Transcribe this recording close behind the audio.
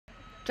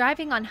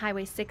Driving on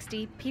Highway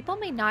 60, people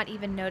may not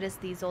even notice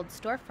these old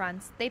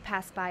storefronts they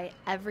pass by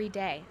every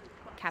day.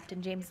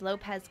 Captain James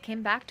Lopez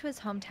came back to his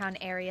hometown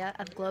area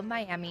of Globe,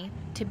 Miami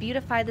to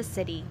beautify the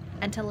city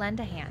and to lend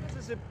a hand.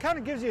 It kind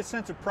of gives you a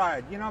sense of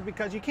pride, you know,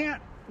 because you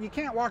can't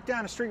walk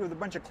down the street with a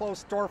bunch of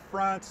closed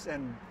storefronts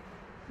and,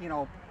 you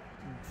know,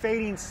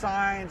 fading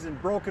signs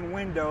and broken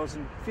windows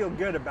and feel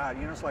good about it.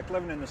 You know, it's like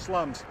living in the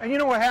slums. And you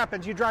know what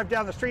happens? You drive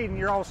down the street and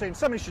you're always saying,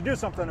 somebody should do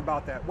something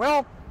about that.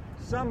 Well,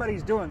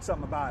 somebody's doing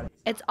something about it.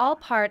 It's all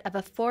part of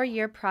a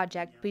 4-year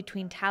project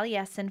between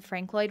Taliesin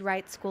Frank Lloyd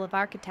Wright School of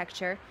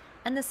Architecture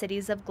and the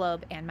cities of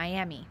Globe and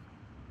Miami.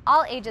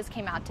 All ages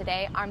came out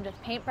today armed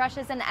with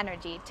paintbrushes and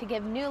energy to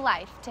give new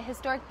life to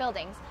historic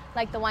buildings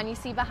like the one you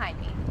see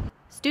behind me.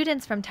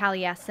 Students from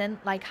Taliesin,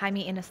 like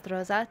Jaime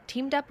Inestroza,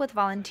 teamed up with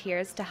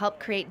volunteers to help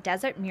create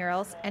desert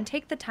murals and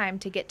take the time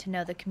to get to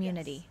know the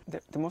community.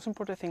 The most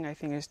important thing, I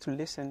think, is to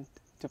listen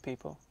to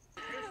people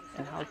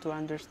and how to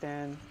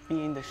understand,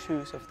 be in the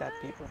shoes of that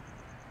people.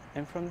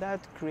 And from that,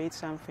 create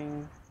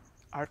something,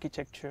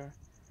 architecture,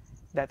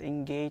 that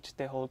engage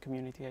the whole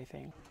community, I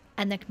think.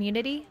 And the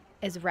community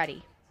is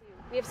ready.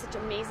 We have such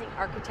amazing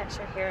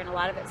architecture here, and a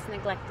lot of it's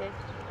neglected,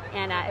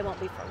 and it won't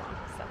be for long.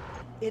 So.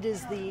 It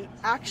is the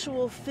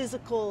actual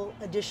physical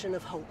addition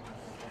of hope.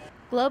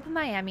 Globe,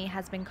 Miami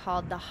has been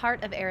called the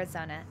heart of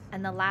Arizona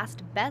and the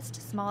last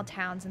best small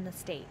towns in the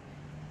state.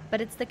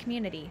 But it's the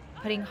community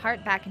putting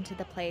heart back into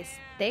the place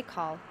they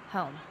call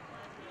home.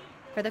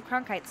 For the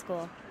Cronkite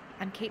School,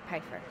 I'm Kate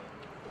Pfeiffer.